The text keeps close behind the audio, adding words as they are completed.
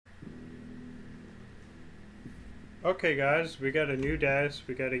Okay guys, we got a new desk,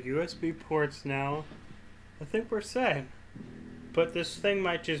 we got a USB ports now. I think we're set. But this thing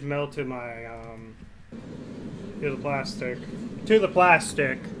might just melt to my, to the plastic. To the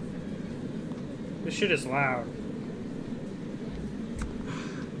plastic! This shit is loud.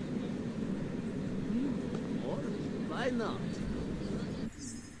 Or why not?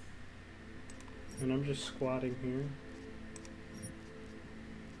 And I'm just squatting here.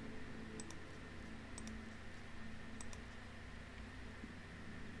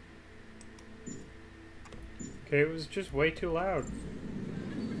 Okay, it was just way too loud.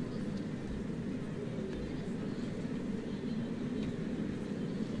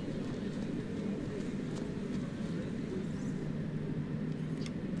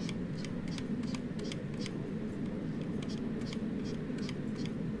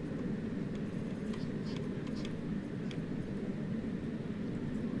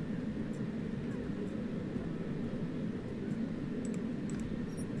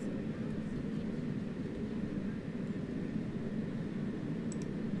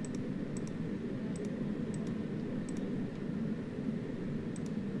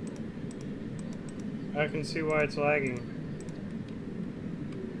 I can see why it's lagging.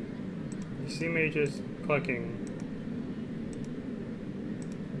 You see me just clicking.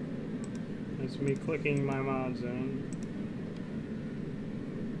 It's me clicking my mods in.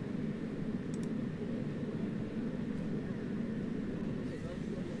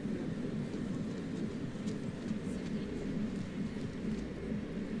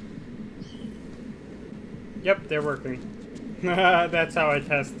 Yep, they're working. That's how I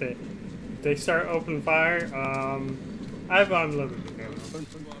test it. They start open fire. I've unlimited ammo.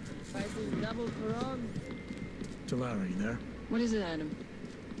 Talara, are you there? What is it, Adam?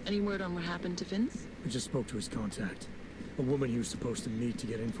 Any word on what happened to Vince? I just spoke to his contact. A woman he was supposed to meet to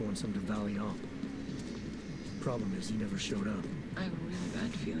get info on some Valley op. Problem is, he never showed up. I have a really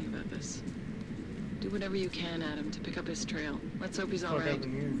bad feeling about this. Do whatever you can, Adam, to pick up his trail. Let's hope he's all right.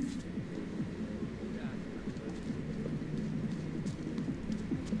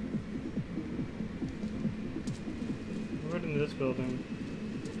 Right in this building.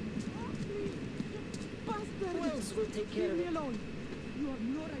 Who else will take care of it?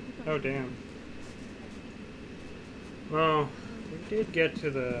 Oh damn. Well, we did get to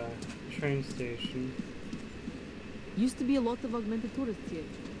the train station. Used to be a lot of augmented tourists here.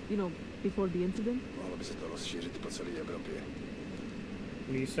 You know, before the incident. What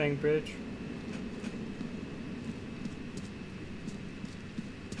are you saying, Bridge?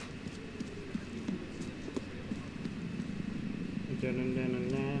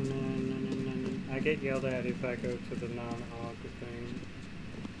 I get yelled at if I go to the non-AUG thing,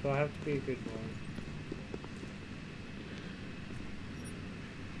 so I have to be a good boy.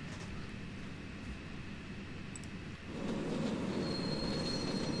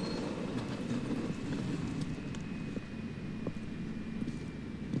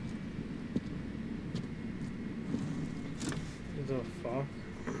 What the fuck?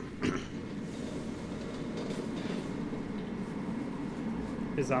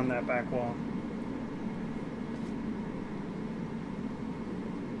 Is on that back wall.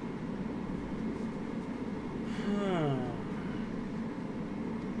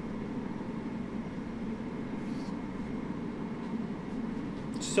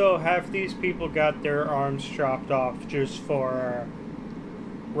 So half these people got their arms chopped off just for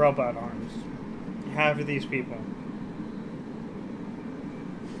robot arms. Half of these people.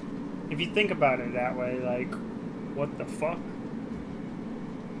 If you think about it that way, like, what the fuck?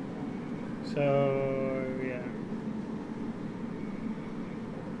 So, yeah.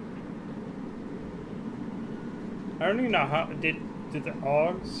 I don't even know how, did the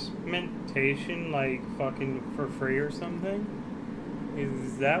augmentation, like, fucking for free or something?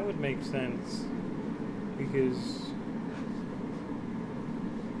 Because that would make sense. Because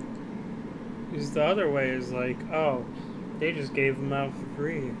the other way is like, oh, they just gave them out for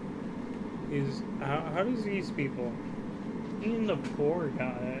free. How does these people, even the poor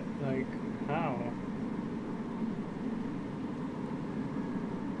got it, like, how?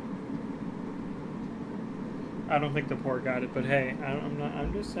 I don't think the poor got it, but hey,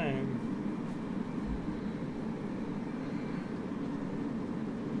 I'm just saying.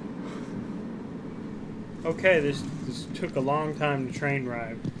 Okay, this took a long time to train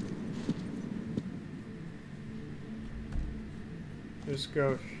ride. Just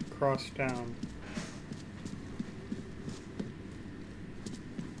go across town.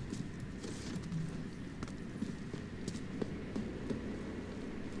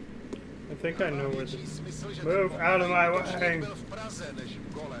 I think I know where this. Move out of my way!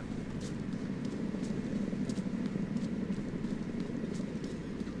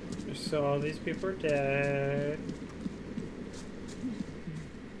 So all these people are dead.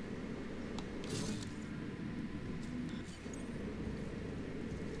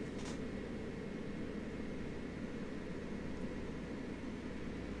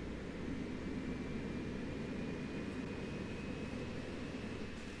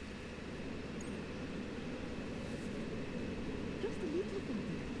 Just a little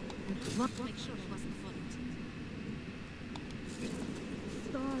bit. Want to make sure I wasn't followed.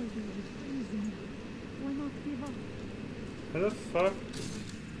 Starving, freezing. Why not give up? Where the fuck?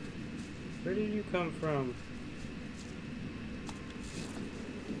 Where did you come from?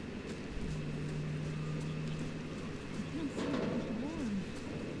 I can't see it warm.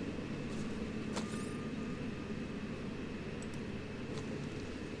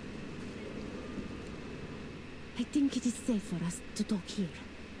 I think it is safe for us to talk here.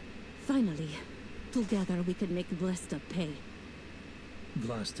 Finally, together we can make Vlasta pay.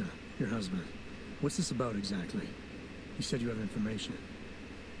 Vlasta, your husband. What's this about exactly? You said you have information.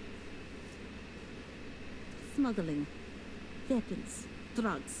 Smuggling. Weapons.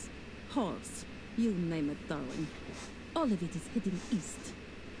 Drugs. Whores. You name it, darling. All of it is heading east.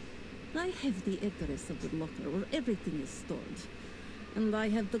 I have the address of the locker where everything is stored. And I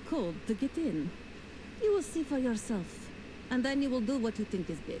have the code to get in. You will see for yourself. And then you will do what you think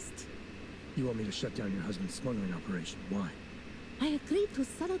is best. You want me to shut down your husband's smuggling operation. Why? I agreed to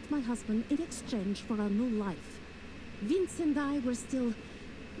sell out my husband in exchange for a new life. Vince and I were still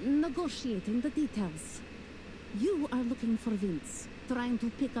negotiating the details. You are looking for Vince, trying to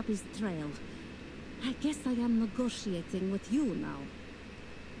pick up his trail. I guess I am negotiating with you now.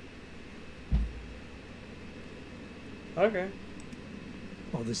 Okay.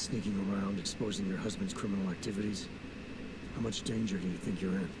 All this sneaking around, exposing your husband's criminal activities. How much danger do you think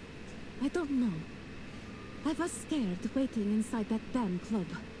you're in? I don't know. I was scared waiting inside that damn club.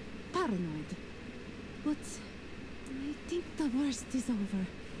 Paranoid. But I think the worst is over.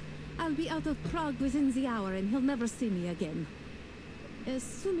 I'll be out of Prague within the hour and he'll never see me again.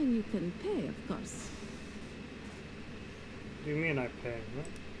 Assuming you can pay, of course. What do you mean I pay? What?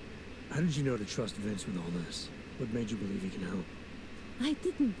 How did you know to trust Vince with all this? What made you believe he can help? I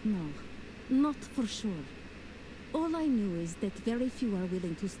didn't know. Not for sure. All I knew is that very few are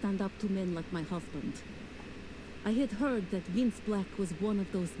willing to stand up to men like my husband. I had heard that Vince Black was one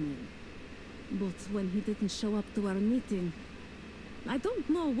of those men. But when he didn't show up to our meeting, I don't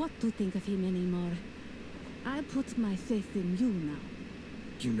know what to think of him anymore. I put my faith in you now.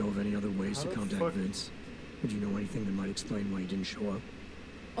 Do you know of any other ways How to the contact fuck- Vince? Or do you know anything that might explain why he didn't show up?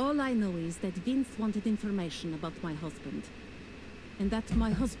 All I know is that Vince wanted information about my husband. And that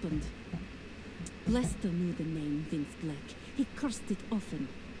my husband... Lester knew the name Vince Black. He cursed it often.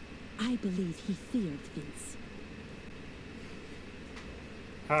 I believe he feared Vince.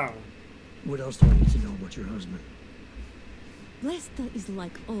 How? What else do I need to know about your husband? Lester is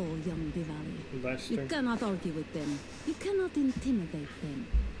like all young Diwali. Lester? You cannot argue with them. You cannot intimidate them.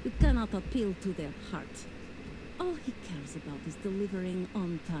 You cannot appeal to their heart. All he cares about is delivering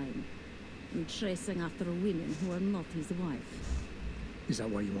on time. And chasing after women who are not his wife. Is that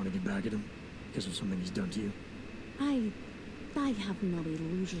why you want to get back at him? Because of something he's done to you? I have no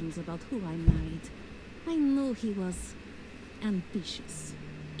illusions about who I married. I knew he was ambitious.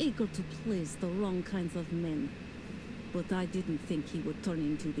 Eager to please the wrong kinds of men. But I didn't think he would turn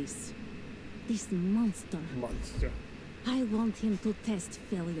into this monster. Monster. I want him to test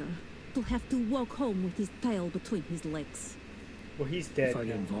failure. To have to walk home with his tail between his legs. Well, he's dead If I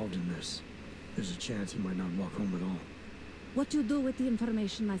get now. involved in this, there's a chance he might not walk home at all. What you do with the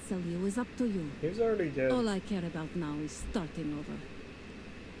information I sell you is up to you. He's already dead. All I care about now is starting over.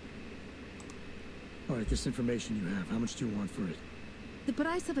 Alright, this information you have, how much do you want for it? The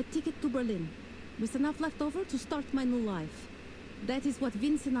price of a ticket to Berlin, with enough left over to start my new life. That is what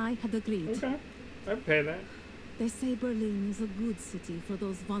Vince and I had agreed. Okay. I'd pay that. They say Berlin is a good city for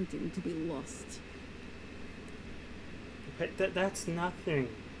those wanting to be lost. That's nothing.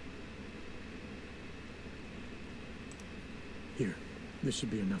 Here, this should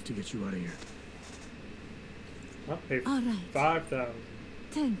be enough to get you out of here. I'll pay All right. 5,000.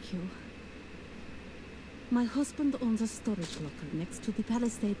 Thank you. My husband owns a storage locker next to the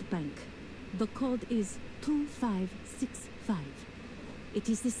Palisade Bank. The code is 2565. It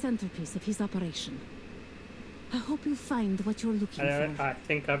is the centerpiece of his operation. I hope you find what you're looking for. I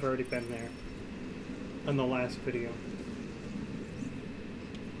think I've already been there. In the last video.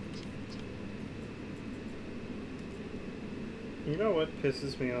 You know what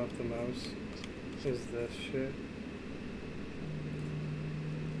pisses me off the most? Is this shit.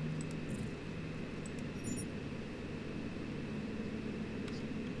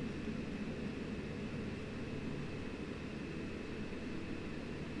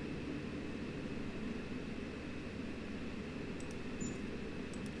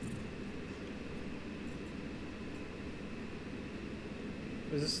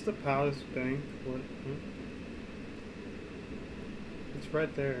 Is this the Palace Bank? What? Huh? It's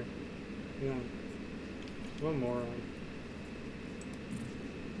right there. Yeah. What a moron.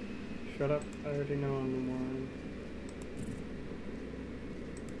 Shut up. I already know I'm a moron.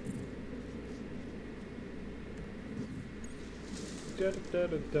 Da, da,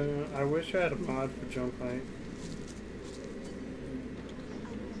 da, da. I wish I had a mod for jump height.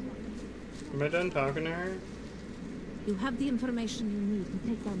 Am I done talking to her? You have the information you need to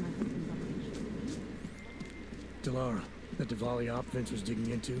take down my husband's operation. Delara, that Diwali op Vince was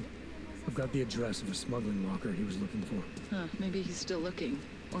digging into, I've got the address of a smuggling locker he was looking for. Huh, maybe he's still looking.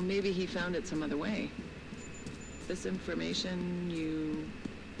 Or maybe he found it some other way. This information, you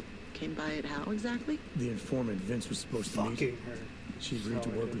came by it how exactly? The informant Vince was supposed to meet, Fucking her. she agreed to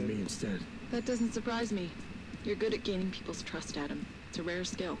work with me instead. That doesn't surprise me. You're good at gaining people's trust, Adam. It's a rare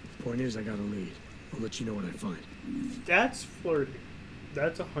skill. Point is, I got a lead. I'll let you know what I find. That's flirty.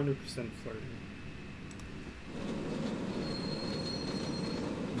 That's 100% flirty.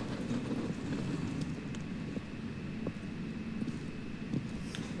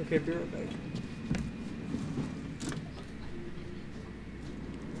 Okay, be right back.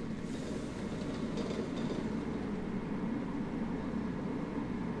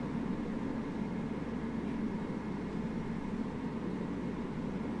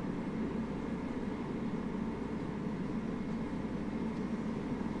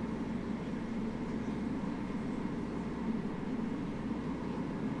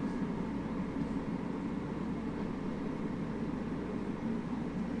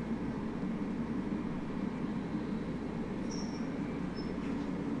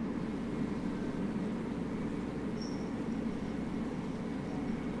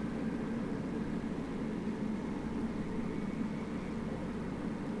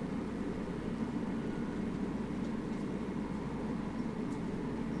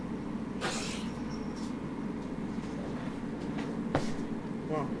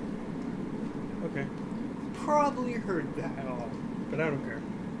 Wow. Okay. Probably heard that all, but I don't care.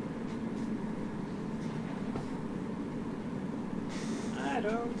 I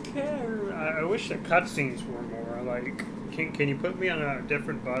don't care. I wish the cutscenes were more like. Can you put me on a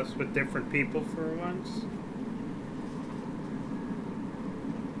different bus with different people for once?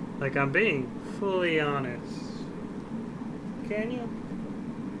 Like, I'm being fully honest. Can you?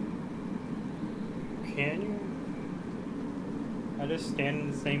 Can you? I just stand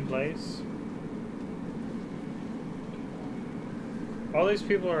in the same place. All these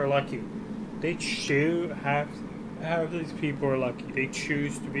people are lucky. They choose half of these people are lucky. They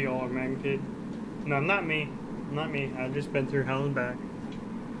choose to be augmented. No, not me. Not me. I've just been through hell and back.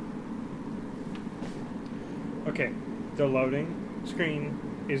 Okay, the loading screen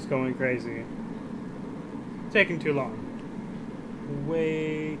is going crazy. Taking too long.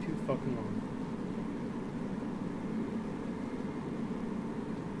 Way too fucking long.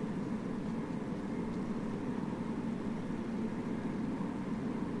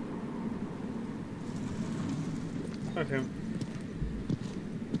 Okay.